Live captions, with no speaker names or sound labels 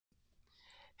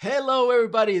Hello,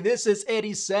 everybody. This is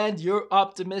Eddie Sand, your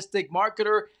optimistic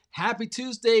marketer. Happy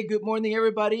Tuesday. Good morning,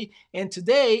 everybody. And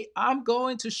today I'm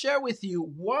going to share with you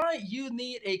why you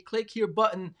need a click here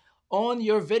button on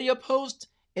your video post,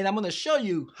 and I'm going to show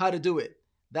you how to do it.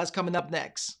 That's coming up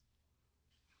next.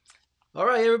 All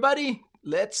right, everybody,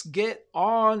 let's get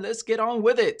on. Let's get on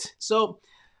with it. So,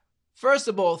 first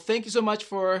of all, thank you so much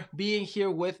for being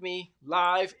here with me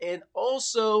live and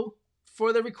also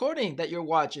for the recording that you're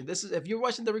watching. This is if you're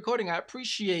watching the recording, I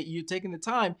appreciate you taking the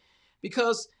time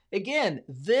because again,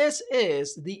 this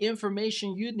is the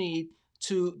information you need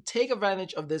to take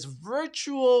advantage of this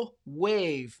virtual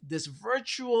wave, this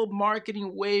virtual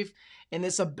marketing wave, and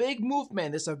it's a big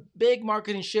movement, it's a big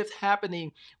marketing shift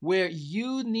happening where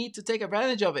you need to take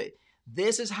advantage of it.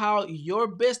 This is how your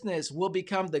business will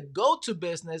become the go-to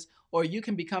business, or you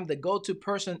can become the go-to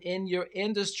person in your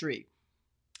industry.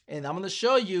 And I'm going to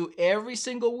show you every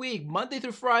single week, Monday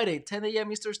through Friday, 10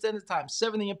 a.m. Eastern Standard Time,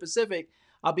 7 a.m. Pacific.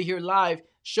 I'll be here live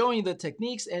showing you the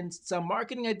techniques and some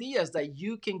marketing ideas that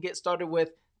you can get started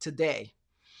with today.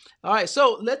 All right,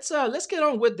 so let's get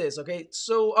on with this. Okay,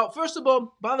 so first of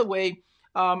all, by the way,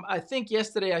 I think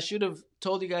yesterday I should have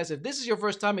told you guys if this is your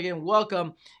first time again,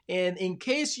 welcome. And in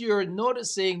case you're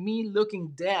noticing me looking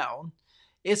down,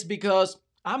 it's because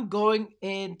I'm going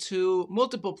into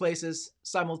multiple places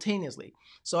simultaneously.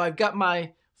 So I've got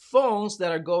my phones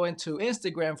that are going to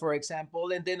Instagram, for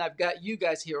example, and then I've got you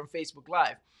guys here on Facebook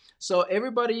Live. So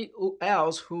everybody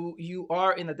else who you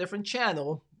are in a different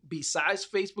channel besides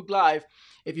Facebook Live,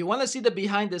 if you want to see the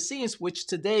behind the scenes, which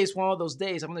today is one of those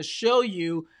days, I'm going to show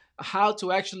you how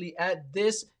to actually add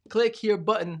this click here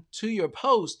button to your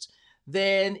post.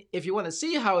 Then if you want to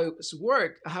see how it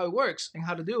works and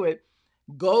how to do it,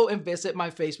 go and visit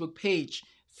my Facebook page,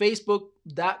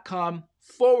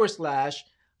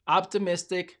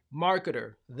 facebook.com/optimistic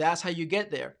marketer. That's how you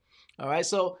get there. All right.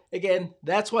 So again,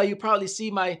 that's why you probably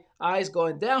see my eyes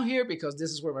going down here because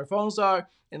this is where my phones are.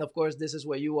 And of course, this is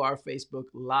where you are, Facebook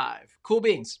Live. Cool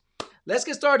beans. Let's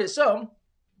get started. So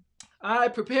I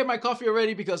prepared my coffee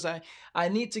already because I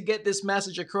need to get this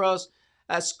message across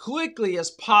as quickly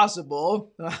as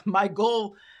possible. My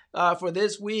goal for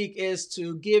this week is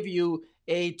to give you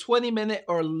a 20-minute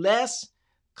or less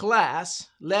class,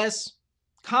 less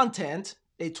content,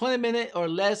 a 20-minute or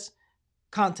less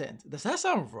content. Does that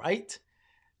sound right?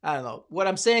 I don't know. What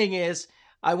I'm saying is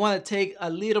I want to take a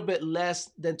little bit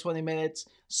less than 20 minutes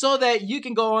so that you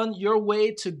can go on your way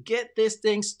to get this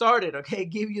thing started, okay?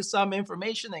 Give you some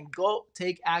information and go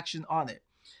take action on it.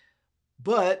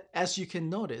 But as you can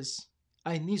notice,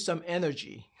 I need some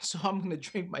energy. So I'm going to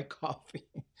drink my coffee.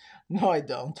 No, I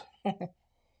don't.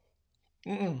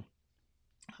 I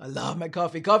love my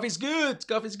coffee. Coffee's good.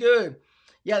 Coffee's good.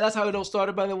 Yeah, that's how it all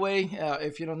started, by the way.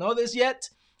 If you don't know this yet,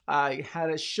 I had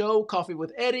a show, Coffee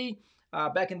with Eddie.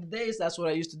 Back in the days, that's what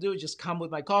I used to do. Just come with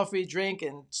my coffee, drink,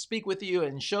 and speak with you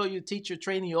and show you, teach you,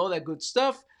 train you, all that good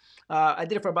stuff. I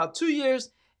did it for about 2 years.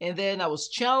 And then I was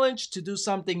challenged to do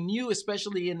something new,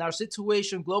 especially in our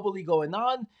situation globally going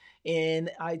on. And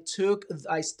I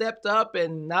stepped up,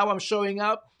 and now I'm showing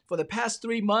up for the past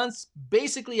 3 months.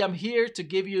 Basically, I'm here to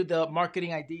give you the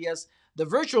marketing ideas, the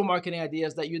virtual marketing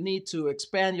ideas that you need to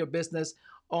expand your business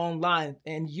online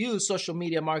and use social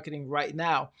media marketing right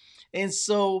now. And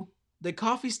so the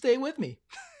coffee stay with me.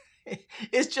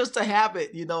 It's just a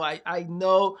habit. I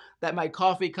know that my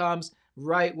coffee comes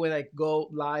right when I go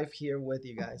live here with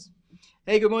you guys.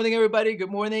 Hey, good morning, everybody. Good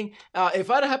morning.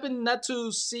 If I happen not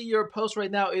to see your post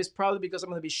right now, it's probably because I'm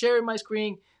going to be sharing my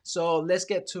screen. So let's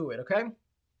get to it, okay?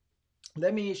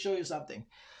 Let me show you something.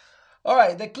 All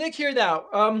right, the click here now.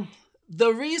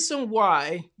 The reason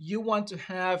why you want to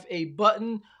have a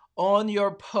button on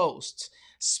your post,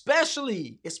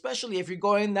 especially if you're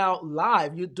going now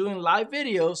live, you're doing live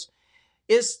videos,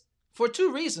 is for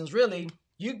two reasons, really.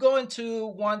 You're going to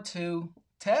want to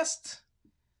test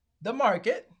the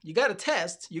market. You got to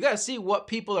test. You got to see what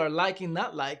people are liking,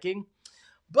 not liking.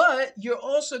 But you're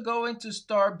also going to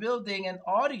start building an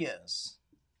audience.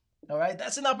 All right,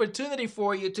 that's an opportunity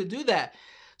for you to do that.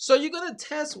 So you're going to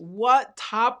test what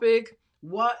topic,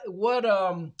 what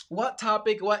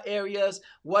topic, what areas,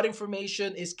 what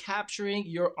information is capturing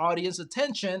your audience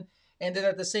attention. And then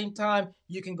at the same time,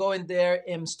 you can go in there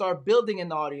and start building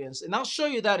an audience. And I'll show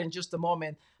you that in just a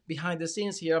moment behind the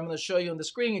scenes here. I'm going to show you on the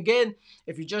screen again.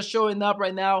 If you're just showing up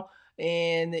right now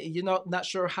and you're not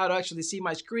sure how to actually see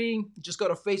my screen, just go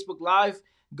to Facebook Live,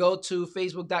 go to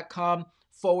facebook.com//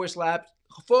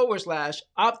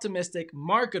 optimistic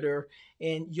marketer,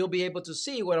 and you'll be able to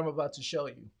see what I'm about to show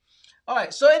you. All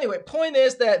right, so anyway, point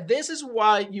is that this is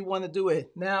why you want to do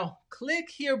it. Now, click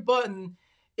here button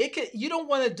You don't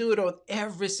want to do it on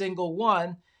every single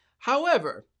one.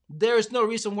 However, there is no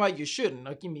reason why you shouldn't.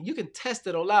 Like, I mean, you can test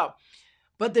it all out,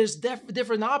 but there's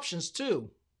different options too.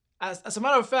 As a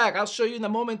matter of fact, I'll show you in a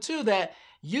moment too that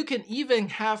you can even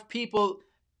have people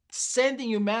sending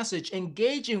you message,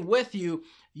 engaging with you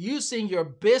using your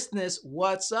business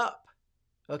WhatsApp.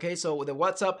 Okay, so with the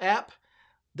WhatsApp app,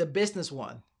 the business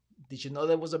one. Did you know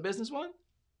there was a business one?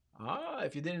 Ah,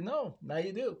 if you didn't know, now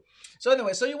you do. So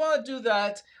anyway, so you want to do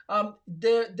that.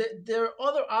 There are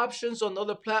other options on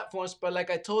other platforms, but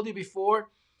like I told you before,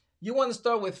 you want to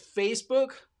start with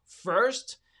Facebook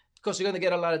first because you're going to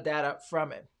get a lot of data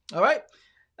from it. All right.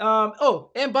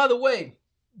 Oh, and by the way,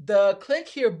 the click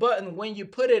here button, when you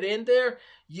put it in there,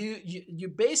 you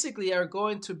basically are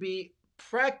going to be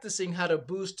practicing how to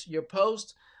boost your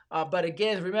post. But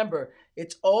again, remember,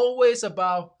 it's always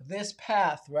about this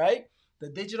path, right? The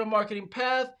digital marketing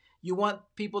path. You want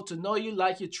people to know you,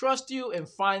 like you, trust you, and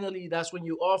finally, that's when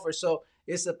you offer. So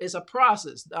it's a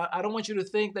process. I don't want you to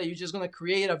think that you're just going to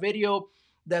create a video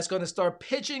that's going to start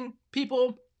pitching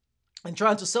people and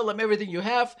trying to sell them everything you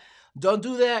have. Don't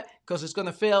do that because it's going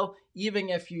to fail. Even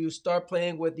if you start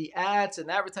playing with the ads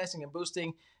and advertising and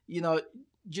boosting, you know,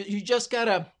 you just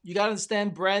you gotta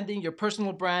understand branding, your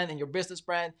personal brand and your business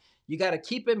brand. You gotta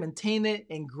keep it, maintain it,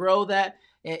 and grow that,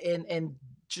 and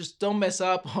just don't mess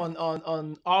up on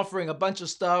offering a bunch of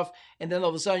stuff, and then all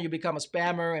of a sudden you become a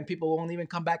spammer and people won't even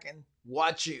come back and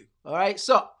watch you. All right,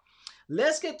 so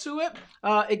let's get to it.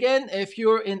 Again, if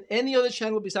you're in any other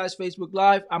channel besides Facebook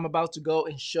Live, I'm about to go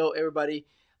and show everybody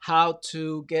how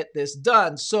to get this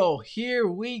done. So here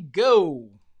we go.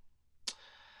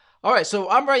 All right, so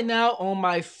I'm right now on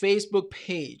my Facebook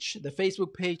page, the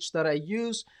Facebook page that I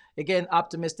use. Again,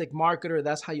 Optimistic Marketer,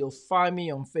 that's how you'll find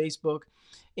me on Facebook.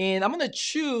 And I'm gonna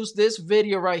choose this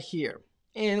video right here.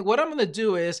 And what I'm gonna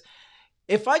do is,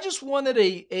 if I just wanted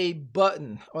a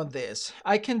button on this,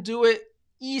 I can do it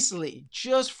easily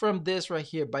just from this right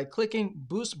here by clicking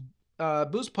boost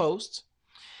posts.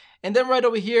 And then right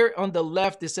over here on the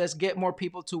left, it says get more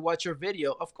people to watch your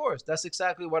video. Of course, that's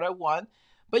exactly what I want.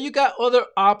 But you got other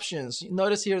options.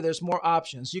 Notice here, there's more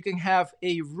options. You can have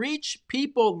a reach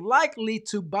people likely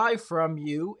to buy from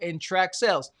you and track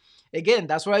sales. Again,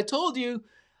 that's what I told you.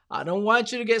 I don't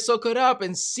want you to get so caught up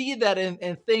and see that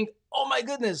and think, oh my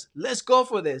goodness, let's go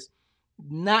for this.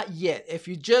 Not yet. If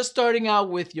you're just starting out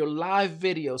with your live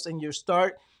videos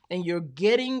and you're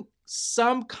getting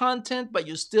some content, but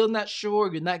you're still not sure,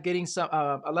 you're not getting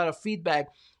a lot of feedback,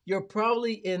 you're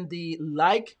probably in the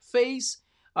like phase.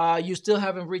 You still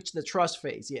haven't reached the trust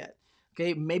phase yet.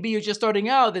 Okay, maybe you're just starting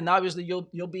out, then obviously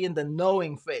you'll be in the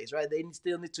knowing phase, right? They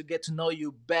still need to get to know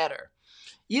you better.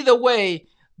 Either way,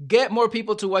 get more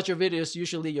people to watch your videos,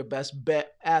 usually your best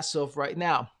bet as of right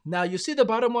now. Now, you see the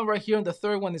bottom one right here on the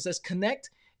third one, it says connect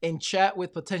and chat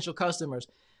with potential customers.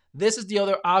 This is the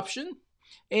other option.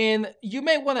 And you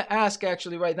may want to ask,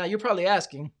 actually, right now, you're probably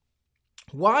asking,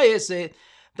 why is it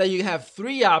that you have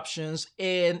three options,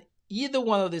 and either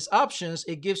one of these options,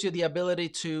 it gives you the ability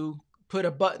to put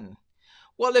a button?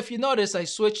 Well, if you notice, I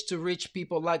switched to reach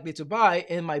people likely to buy,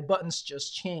 and my buttons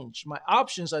just changed. My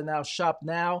options are now shop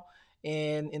now,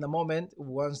 and in a moment,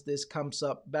 once this comes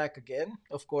up back again,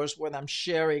 of course, when I'm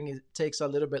sharing, it takes a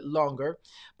little bit longer.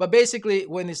 But basically,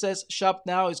 when it says shop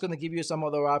now, it's going to give you some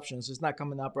other options. It's not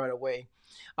coming up right away.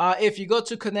 If you go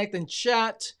to connect and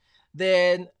chat,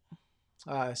 then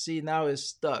see, now it's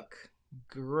stuck.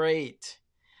 Great.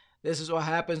 This is what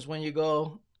happens when you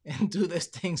go and do these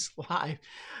things live.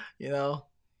 You know,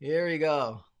 here we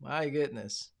go. My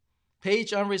goodness.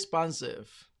 Page unresponsive.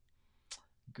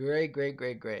 Great, great,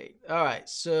 great, great. All right,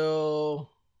 so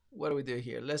what do we do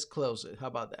here? Let's close it. How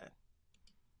about that?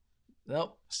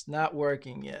 Nope, it's not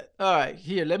working yet. All right,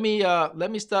 here, let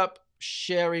me stop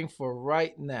sharing for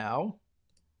right now.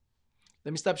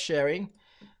 Let me stop sharing.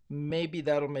 Maybe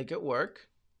that'll make it work.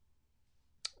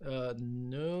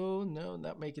 No,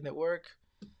 not making it work.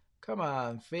 Come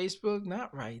on, Facebook,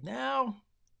 not right now.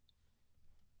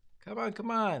 Come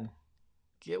on.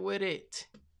 Get with it.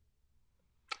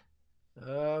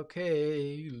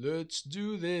 Okay, let's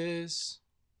do this.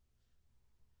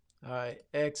 All right,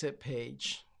 exit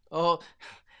page. Oh,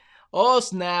 oh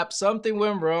snap, something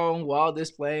went wrong while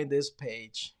displaying this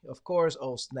page. Of course,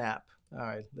 oh snap. All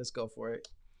right, let's go for it.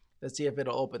 Let's see if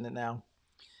it'll open it now.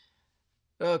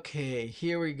 Okay,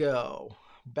 here we go.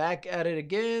 Back at it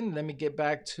again. Let me get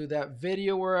back to that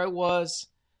video where I was.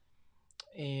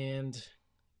 And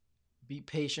be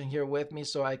patient here with me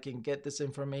so I can get this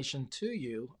information to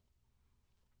you.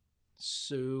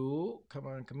 So, come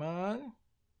on.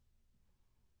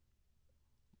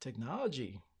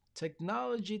 Technology.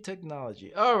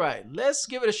 Technology. All right, let's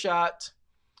give it a shot.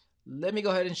 Let me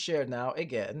go ahead and share now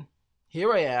again.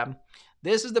 Here I am.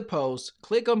 This is the post.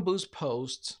 Click on boost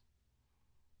post.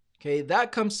 Okay,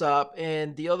 that comes up,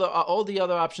 and the other all the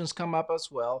other options come up as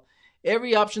well.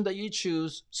 Every option that you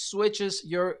choose switches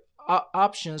your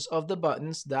options of the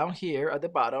buttons down here at the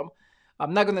bottom.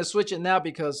 I'm not going to switch it now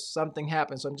because something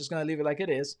happened, so I'm just going to leave it like it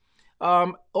is.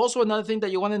 Also, another thing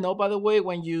that you want to know, by the way,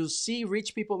 when you see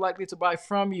rich people likely to buy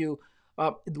from you,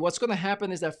 what's going to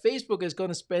happen is that Facebook is going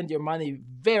to spend your money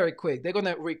very quick. They're going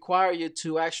to require you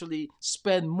to actually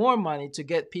spend more money to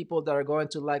get people that are going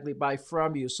to likely buy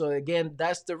from you. So again,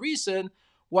 that's the reason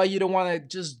why you don't want to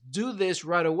just do this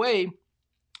right away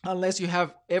unless you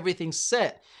have everything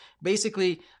set.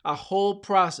 Basically, a whole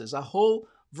process, a whole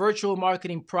virtual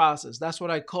marketing process. That's what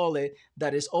I call it.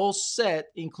 That is all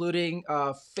set, including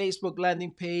a Facebook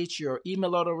landing page, your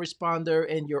email autoresponder,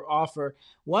 and your offer.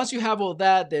 Once you have all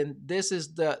that, then this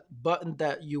is the button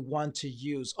that you want to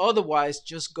use. Otherwise,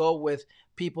 just go with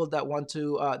people that want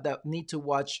to that need to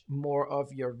watch more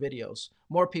of your videos.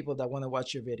 More people that want to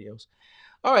watch your videos.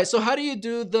 All right, so how do you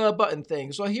do the button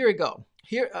thing? So here we go.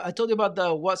 Here, I told you about the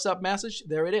WhatsApp message.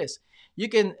 There it is. You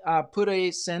can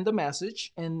send a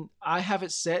message, and I have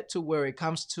it set to where it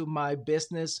comes to my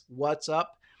business WhatsApp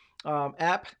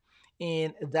app,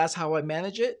 and that's how I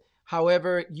manage it.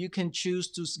 However, you can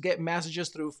choose to get messages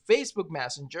through Facebook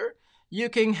Messenger. You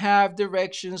can have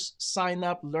directions, sign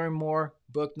up, learn more,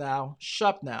 book now,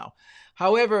 shop now.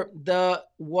 However, the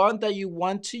one that you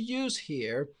want to use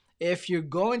here, if you're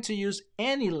going to use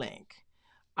any link,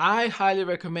 I highly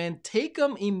recommend take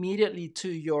them immediately to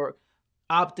your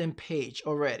opt-in page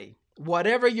already.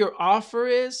 Whatever your offer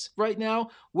is right now,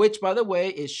 which by the way,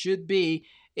 it should be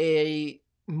a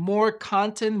more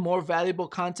content, more valuable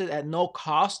content at no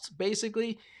cost,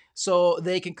 basically, so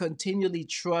they can continually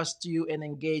trust you and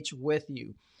engage with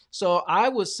you. So I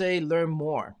would say learn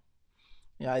more.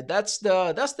 Yeah, that's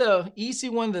the easy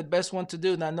one, the best one to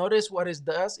do. Now notice what it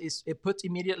does is it puts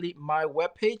immediately my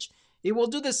web page. It will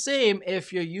do the same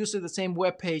if you're using the same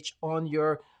web page on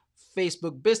your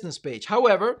Facebook business page.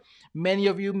 However, many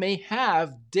of you may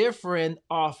have different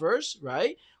offers,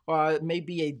 right? Or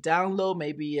maybe a download,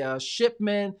 maybe a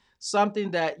shipment,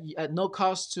 something that at no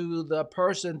cost to the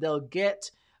person they'll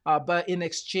get. But in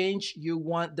exchange, you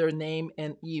want their name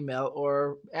and email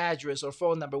or address or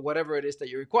phone number, whatever it is that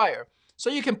you require. So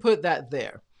you can put that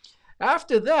there.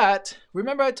 After that,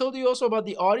 remember I told you also about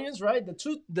the audience, right?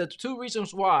 The two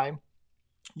reasons why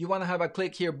you want to have a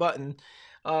click here button,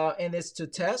 and it's to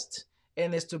test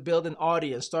and it's to build an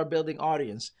audience, start building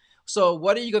audience. So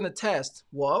what are you going to test?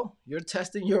 Well, you're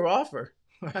testing your offer,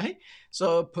 right?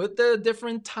 So put the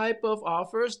different type of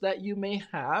offers that you may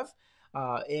have,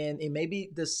 and it may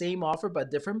be the same offer but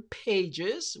different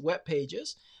pages, web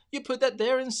pages. You put that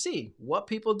there and see what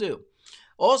people do.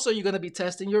 Also, you're going to be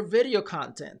testing your video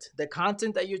content. The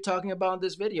content that you're talking about in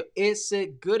this video, is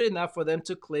it good enough for them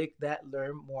to click that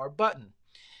learn more button?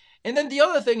 And then the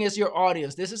other thing is your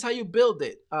audience. This is how you build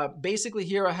it. Basically,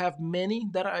 here I have many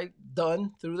that I've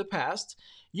done through the past.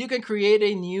 You can create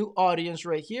a new audience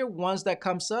right here. Once that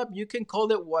comes up, you can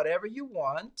call it whatever you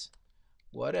want.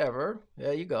 Whatever.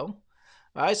 There you go.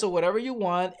 All right, so whatever you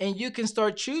want. And you can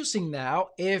start choosing now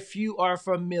if you are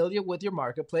familiar with your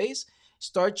marketplace.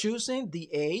 Start choosing the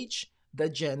age, the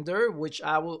gender, which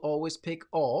I will always pick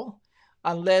all.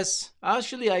 Unless,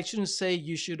 actually, I shouldn't say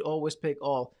you should always pick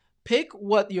all. Pick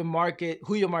what your market,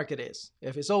 who your market is.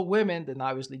 If it's all women, then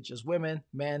obviously just women,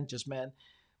 men, just men.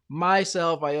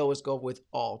 Myself, I always go with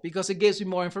all because it gives me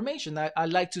more information. I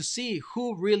like to see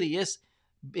who really is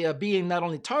being not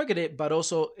only targeted, but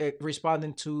also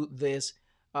responding to these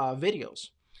videos.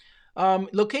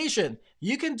 Location,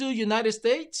 you can do United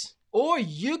States or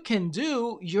you can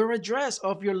do your address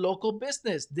of your local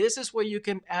business. This is where you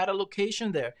can add a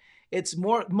location there. It's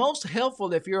most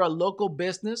helpful if you're a local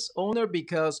business owner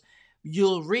because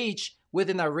you'll reach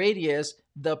within a radius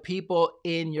the people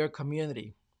in your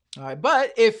community. All right,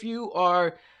 but if you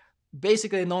are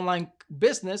basically an online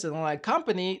business, an online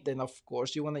company, then of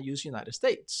course you want to use United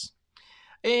States.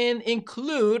 And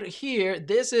include here,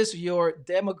 this is your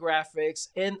demographics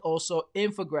and also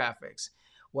infographics.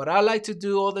 What I like to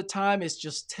do all the time is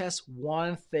just test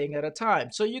one thing at a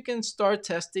time. So you can start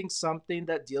testing something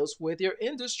that deals with your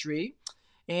industry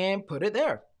and put it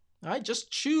there. All right, just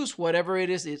choose whatever it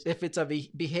is, if it's a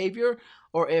behavior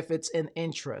or if it's an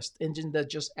interest, and that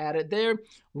just add it there.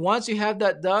 Once you have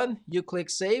that done, you click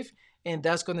save, and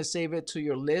that's going to save it to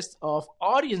your list of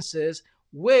audiences,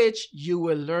 which you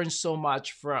will learn so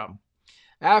much from.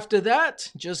 After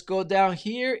that, just go down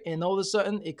here and all of a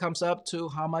sudden it comes up to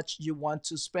how much you want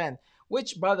to spend.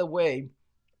 which, by the way,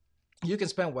 you can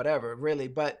spend whatever really,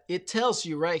 but it tells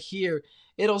you right here,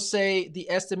 it'll say the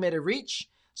estimated reach.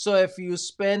 So if you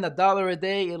spend $1 a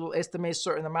day, it'll estimate a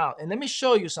certain amount. And let me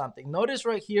show you something. Notice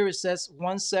right here it says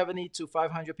 170 to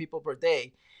 500 people per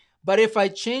day. But if I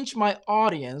change my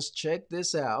audience, check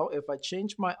this out. If I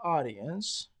change my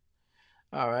audience,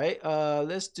 all right,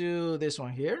 let's do this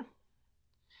one here.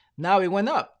 Now it went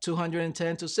up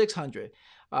 210 to 600.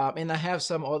 And I have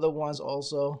some other ones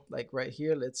also, like right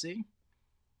here. Let's see.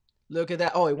 Look at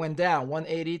that. Oh, it went down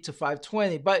 180 to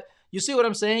 520. But you see what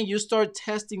I'm saying? You start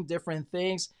testing different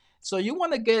things. So you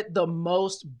want to get the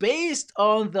most based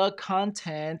on the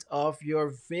content of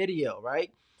your video,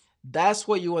 right? That's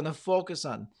what you want to focus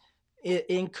on.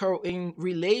 In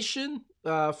relation,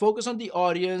 focus on the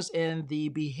audience and the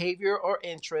behavior or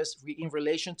interest in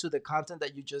relation to the content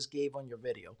that you just gave on your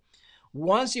video.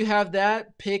 Once you have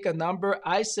that, pick a number.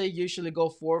 I say usually go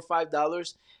 $4 or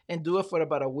 $5 and do it for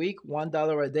about a week,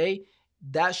 $1 a day.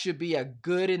 That should be a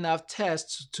good enough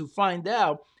test to find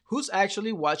out who's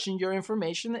actually watching your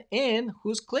information and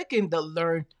who's clicking the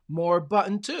learn more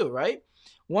button too, right?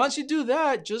 Once you do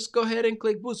that, just go ahead and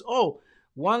click boost. Oh,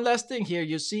 one last thing here.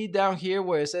 You see down here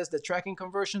where it says the tracking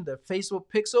conversion, the Facebook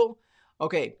pixel.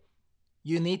 Okay,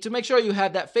 you need to make sure you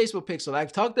have that Facebook pixel. I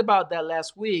talked about that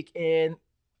last week, and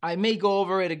I may go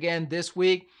over it again this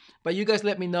week, but you guys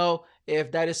let me know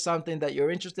if that is something that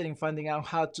you're interested in finding out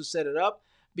how to set it up,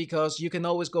 because you can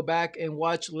always go back and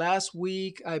watch last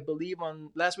week. I believe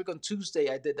on Tuesday,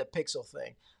 I did the pixel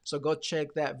thing. So go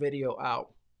check that video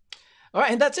out. All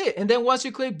right, and that's it. And then once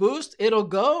you click boost, it'll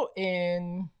go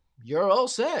and you're all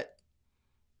set.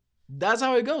 That's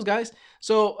how it goes, guys.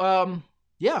 So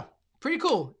yeah, pretty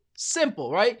cool.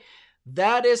 Simple, right?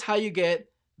 That is how you get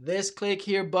this click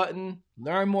here button,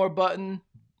 learn more button.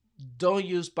 Don't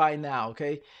use buy now,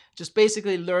 okay? Just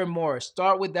basically learn more.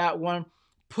 Start with that one.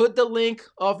 Put the link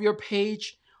of your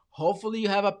page. Hopefully you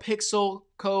have a pixel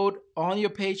code on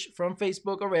your page from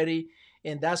Facebook already,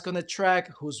 and that's going to track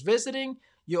who's visiting.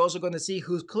 You're also going to see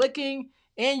who's clicking,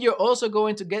 and you're also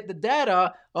going to get the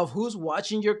data of who's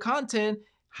watching your content,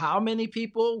 how many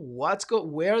people,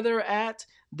 where they're at,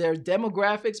 their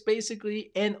demographics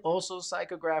basically, and also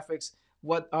psychographics,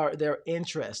 what are their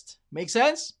interests. Make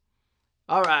sense?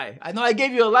 All right. I know I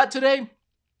gave you a lot today.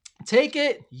 Take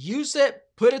it, use it,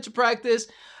 put it to practice.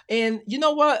 And you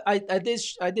know what? I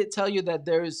did tell you that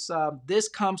there's this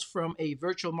comes from a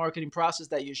virtual marketing process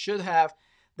that you should have.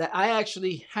 That I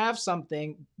actually have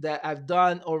something that I've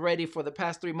done already for the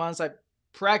past 3 months. I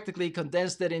practically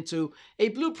condensed it into a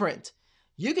blueprint.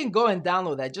 You can go and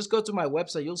download that. Just go to my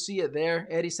website. You'll see it there,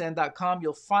 eddiesand.com.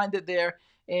 You'll find it there.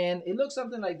 And it looks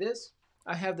something like this.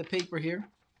 I have the paper here.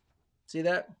 See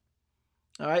that?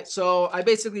 All right. So I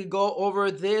basically go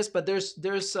over this, but there's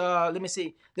let me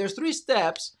see. There's 3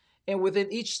 steps. And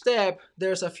within each step,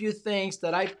 there's a few things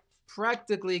that I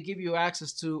practically give you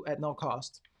access to at no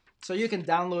cost. So you can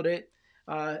download it,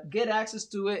 get access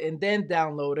to it, and then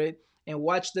download it and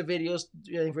watch the videos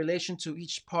in relation to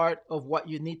each part of what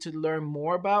you need to learn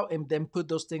more about, and then put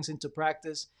those things into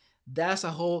practice. That's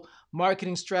a whole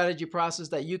marketing strategy process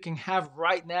that you can have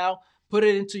right now. Put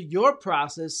it into your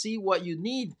process, see what you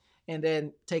need, and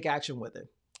then take action with it.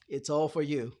 It's all for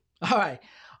you. All right.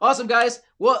 Awesome, guys.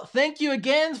 Well, thank you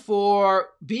again for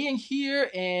being here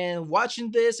and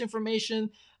watching this information.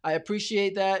 I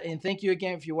appreciate that. And thank you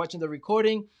again if you're watching the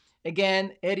recording.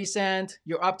 Again, Eddie Sand,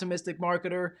 your optimistic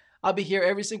marketer. I'll be here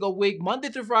every single week, Monday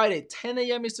through Friday, 10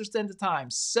 a.m. Eastern Standard Time,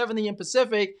 7 a.m.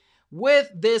 Pacific, with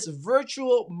this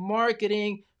virtual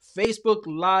marketing Facebook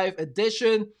Live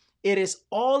edition. It is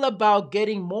all about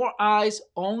getting more eyes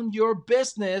on your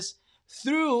business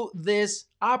through this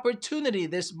opportunity.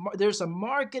 There's a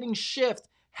marketing shift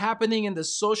happening in the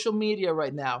social media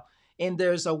right now. And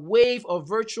there's a wave of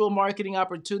virtual marketing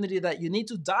opportunity that you need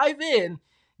to dive in,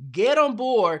 get on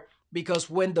board, because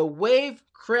when the wave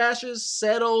crashes,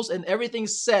 settles, and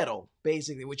everything's settled,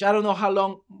 basically, which I don't know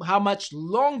how much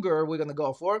longer we're going to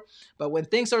go for, but when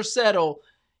things are settled,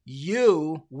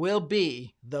 you will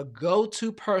be the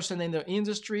go-to person in your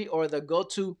industry or the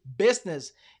go-to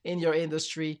business in your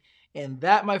industry. And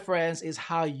that, my friends, is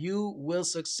how you will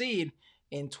succeed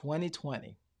in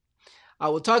 2020. I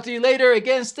will talk to you later.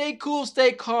 Again, stay cool,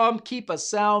 stay calm, keep a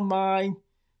sound mind.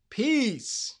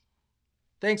 Peace.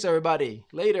 Thanks, everybody.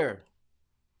 Later.